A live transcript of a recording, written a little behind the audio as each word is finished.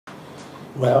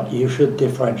Well, you should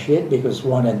differentiate because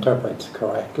one interprets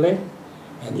correctly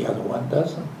and the other one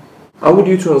doesn't. How would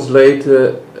you translate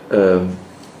the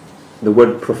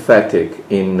word prophetic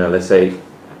in, let's say,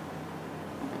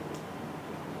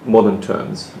 modern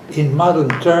terms? In modern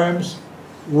terms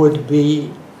would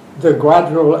be the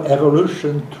gradual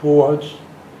evolution towards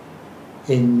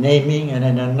a naming and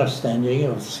an understanding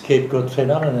of scapegoat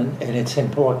phenomenon and its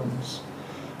importance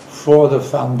for the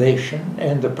foundation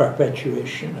and the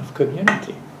perpetuation of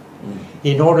community.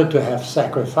 In order to have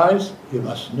sacrifice, you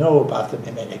must know about the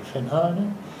mimetic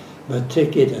phenomenon, but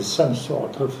take it as some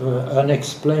sort of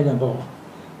unexplainable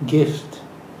gift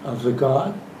of the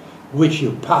God, which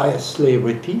you piously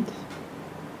repeat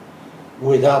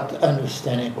without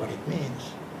understanding what it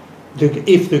means.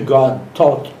 If the God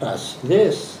taught us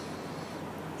this,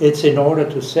 it's in order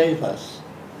to save us.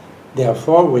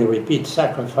 Therefore, we repeat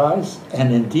sacrifice,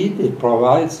 and indeed it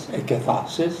provides a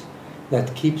catharsis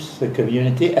that keeps the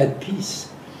community at peace.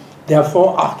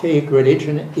 Therefore, archaic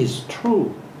religion is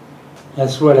true,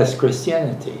 as well as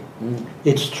Christianity.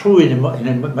 It's true in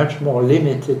a much more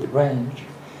limited range,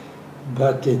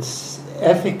 but its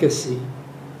efficacy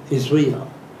is real.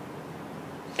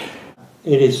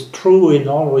 It is true in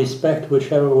all respect,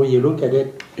 whichever way you look at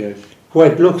it, Yes.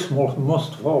 where it looks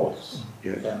most false.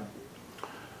 Yes. Yeah,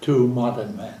 to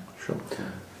modern man, Sure.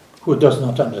 who does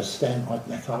not understand what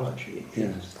mythology is.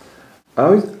 Yes.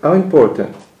 How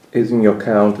important is in your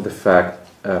account the fact,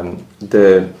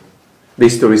 the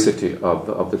historicity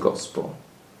of the gospel?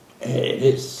 It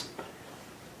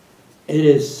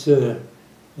is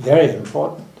very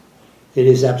important. It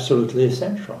is absolutely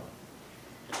essential.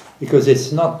 Because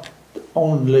it's not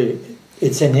only,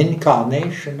 it's an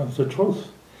incarnation of the truth.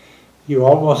 You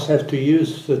almost have to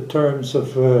use the terms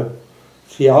of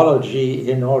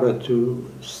theology in order to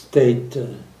state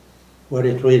what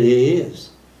it really is.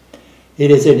 It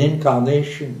is an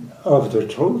incarnation of the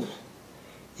truth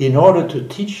in order to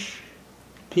teach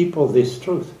people this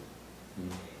truth.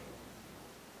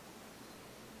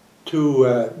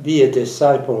 To be a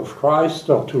disciple of Christ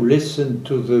or to listen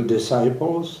to the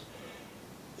disciples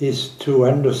is to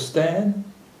understand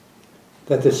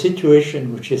that the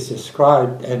situation which is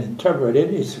described and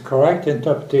interpreted is a correct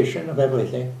interpretation of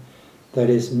everything that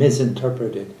is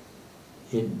misinterpreted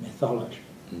in mythology.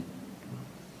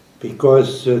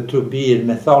 Because to be in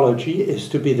mythology is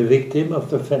to be the victim of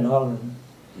the phenomenon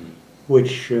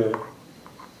which a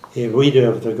reader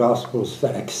of the Gospels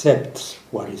that accepts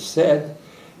what is said,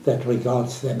 that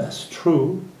regards them as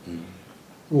true,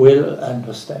 will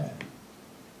understand.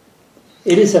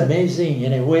 It is amazing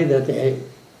in a way that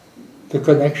the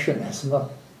connection has not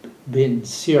been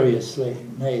seriously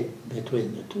made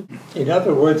between the two. In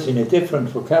other words, in a different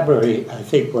vocabulary, I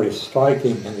think what is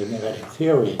striking in the mimetic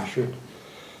theory and should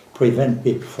prevent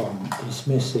people from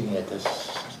dismissing it as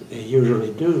they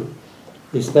usually do,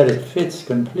 is that it fits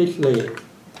completely,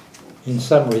 in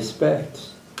some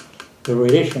respects, the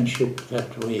relationship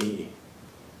that we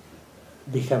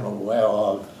become aware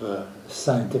of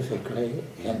scientifically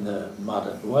in the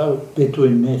modern world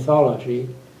between mythology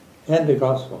and the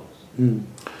Gospels.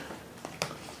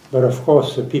 But of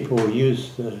course, the people who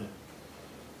use the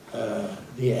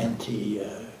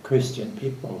anti-Christian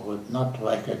people would not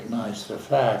recognize the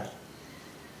fact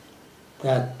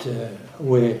that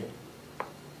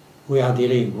we are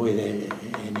dealing with,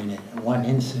 in one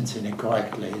instance, in a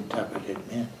correctly interpreted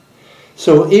myth.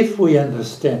 So if we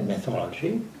understand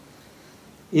mythology,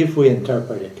 if we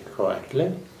interpret it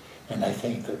correctly, and I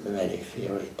think that mimetic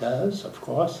theory does, of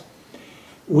course,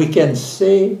 we can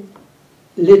say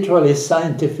literally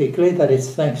scientifically that it's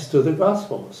thanks to the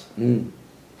Gospels. And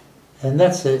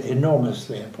that's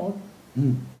enormously important.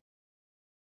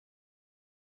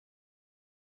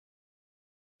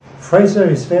 Fraser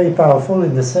is very powerful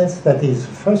in the sense that he's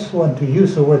the first one to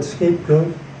use the word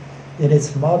scapegoat in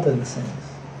its modern sense.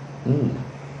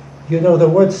 You know, the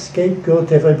word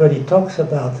scapegoat, everybody talks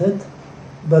about it,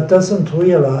 but doesn't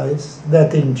realize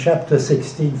that in chapter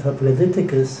 16 of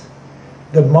Leviticus,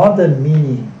 the modern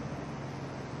meaning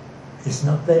is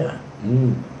not there.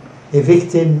 A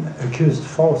victim accused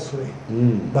falsely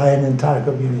by an entire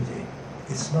community.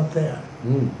 It's not there.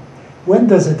 When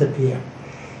does it appear?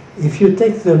 If you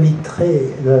take the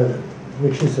Littré,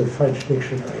 which is a French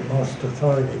dictionary, most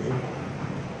authoritative,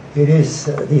 it is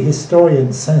the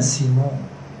historian Saint-Simon,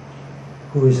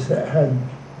 who is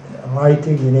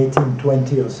writing in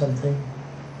 1820 or something,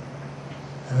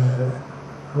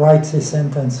 writes a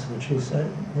sentence which is,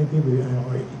 maybe I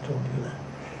already told you that.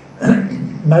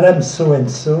 Madame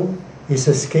so-and-so is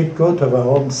a scapegoat of her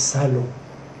own salon,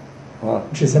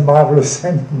 which is a marvelous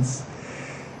sentence.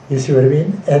 You see what I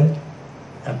mean? And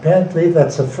apparently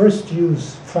that's the first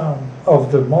use found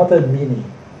of the modern meaning,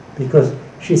 because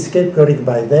she's scapegoated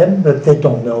by them, but they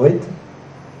don't know it,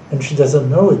 and she doesn't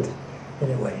know it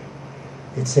in a way.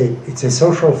 It's a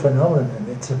social phenomenon.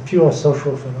 It's a pure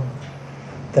social phenomenon.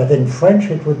 That in French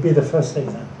it would be the first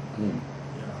example. Mm.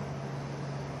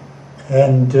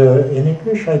 And in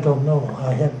English I don't know.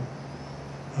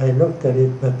 I looked at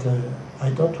it, but I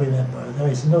don't remember. There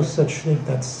is no such thing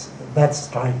that's that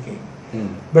striking.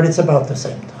 Mm. But it's about the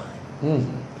same time. Mm.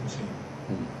 You see.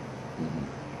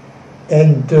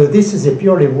 And this is a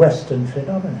purely Western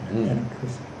phenomenon, and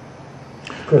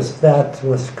because that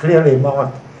was clearly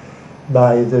marked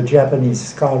by the Japanese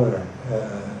scholar,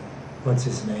 what's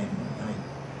his name?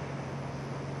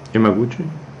 Yamaguchi?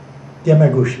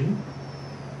 Yamaguchi,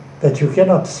 that you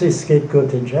cannot say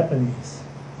scapegoat in Japanese.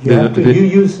 You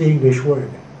use the English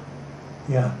word.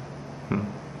 Yeah.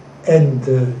 And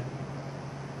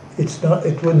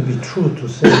it wouldn't be true to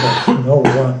say that no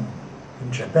one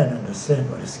in Japan understands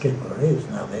what a scapegoat is.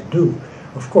 Now they do,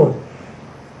 of course.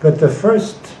 But the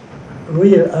first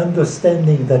real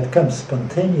understanding that comes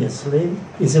spontaneously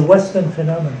is a Western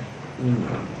phenomenon.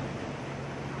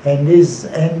 And is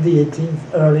in the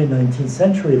 18th, early 19th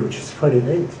century, which is pretty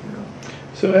late, you know.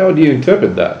 So how do you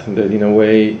interpret that? That in a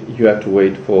way you have to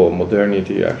wait for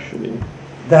modernity, actually.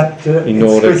 That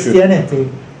it's Christianity,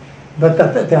 but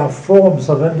that there are forms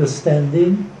of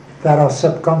understanding that are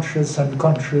subconscious,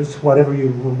 unconscious, whatever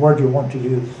word you want to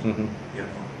use. You know.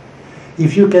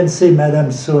 If you can say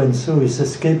Madame so-and-so is a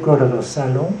scapegoat of a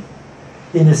salon,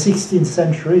 in the 16th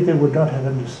century they would not have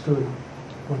understood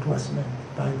what was meant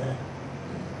by that.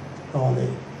 Or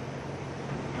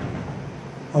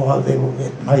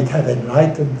it might have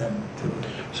enlightened them to it.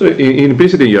 So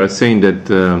implicitly you are saying that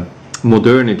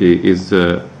modernity is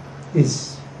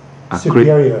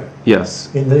superior. Yes,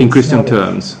 in Christian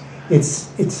terms.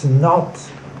 It's not,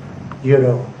 you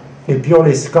know, a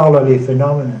purely scholarly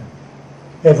phenomenon.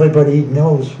 Everybody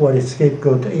knows what a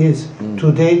scapegoat is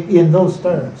today in those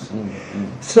terms.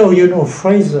 So, you know,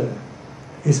 Fraser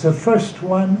is the first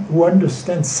one who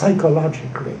understands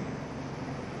psychologically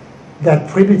that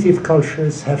primitive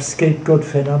cultures have scapegoat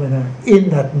phenomena in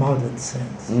that modern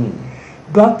sense.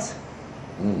 But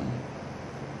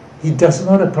he does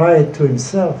not apply it to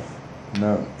himself.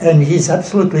 No. And he's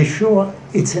absolutely sure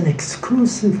it's an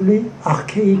exclusively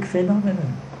archaic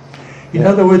phenomenon. In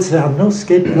other words, there are no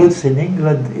scapegoats in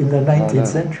England in the 19th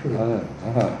century.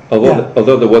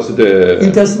 Although there was the...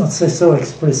 He does not say so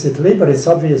explicitly, but it's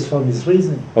obvious from his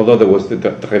reasoning. Although there was the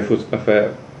Dreyfus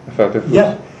affair Dreyfus.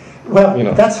 Yeah, well, you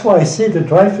know. That's why I say the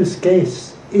Dreyfus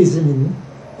case is an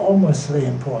enormously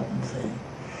important thing.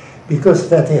 Because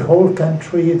that a whole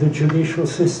country, the judicial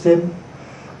system,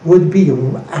 would be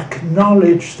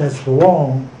acknowledged as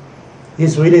wrong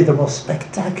is really the most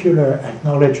spectacular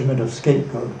acknowledgement of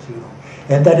scapegoat, you know.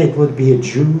 And that it would be a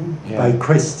Jew by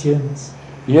Christians.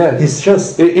 Yes, it's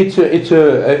just it's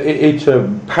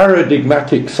a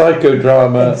paradigmatic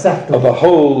psychodrama of a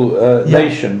whole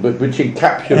nation, but which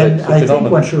encapsulates and the I phenomenon.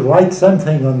 think one should write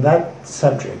something on that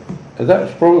subject.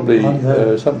 That's probably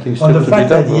something still on the to be fact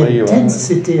done that the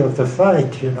intensity of the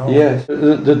fight, you know. Yes,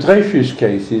 the Dreyfus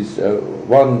case is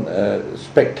one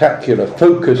spectacular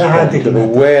focus point of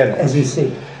awareness, as you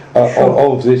see,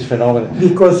 of this phenomenon.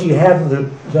 Because you have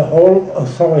the whole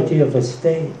authority of the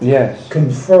state,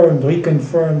 confirmed,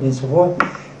 reconfirmed, and so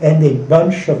forth, and a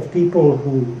bunch of people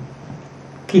who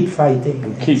keep fighting.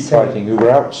 Who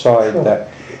were outside that.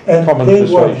 And they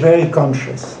were very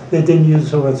conscious. They didn't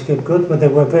use the word scapegoat, but they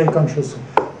were very conscious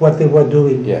what they were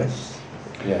doing.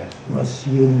 Was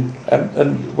unique.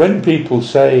 And when people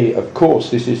say, of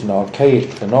course, this is an archaic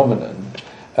phenomenon,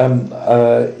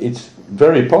 it's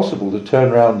very possible to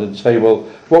turn around and say, well,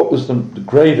 what was the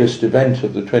gravest event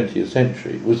of the 20th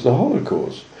century? It was the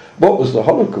Holocaust. What was the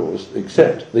Holocaust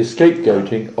except the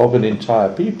scapegoating of an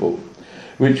entire people,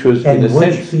 which was and in a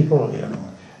which sense... people, you know.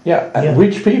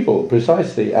 Which people,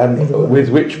 precisely, and with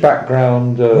which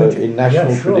background in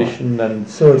national tradition and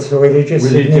so it's religious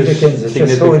significance, it's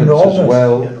just so enormous, as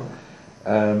well.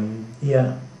 You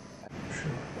know.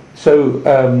 So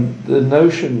the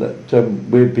notion that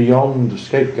we're beyond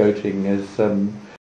scapegoating is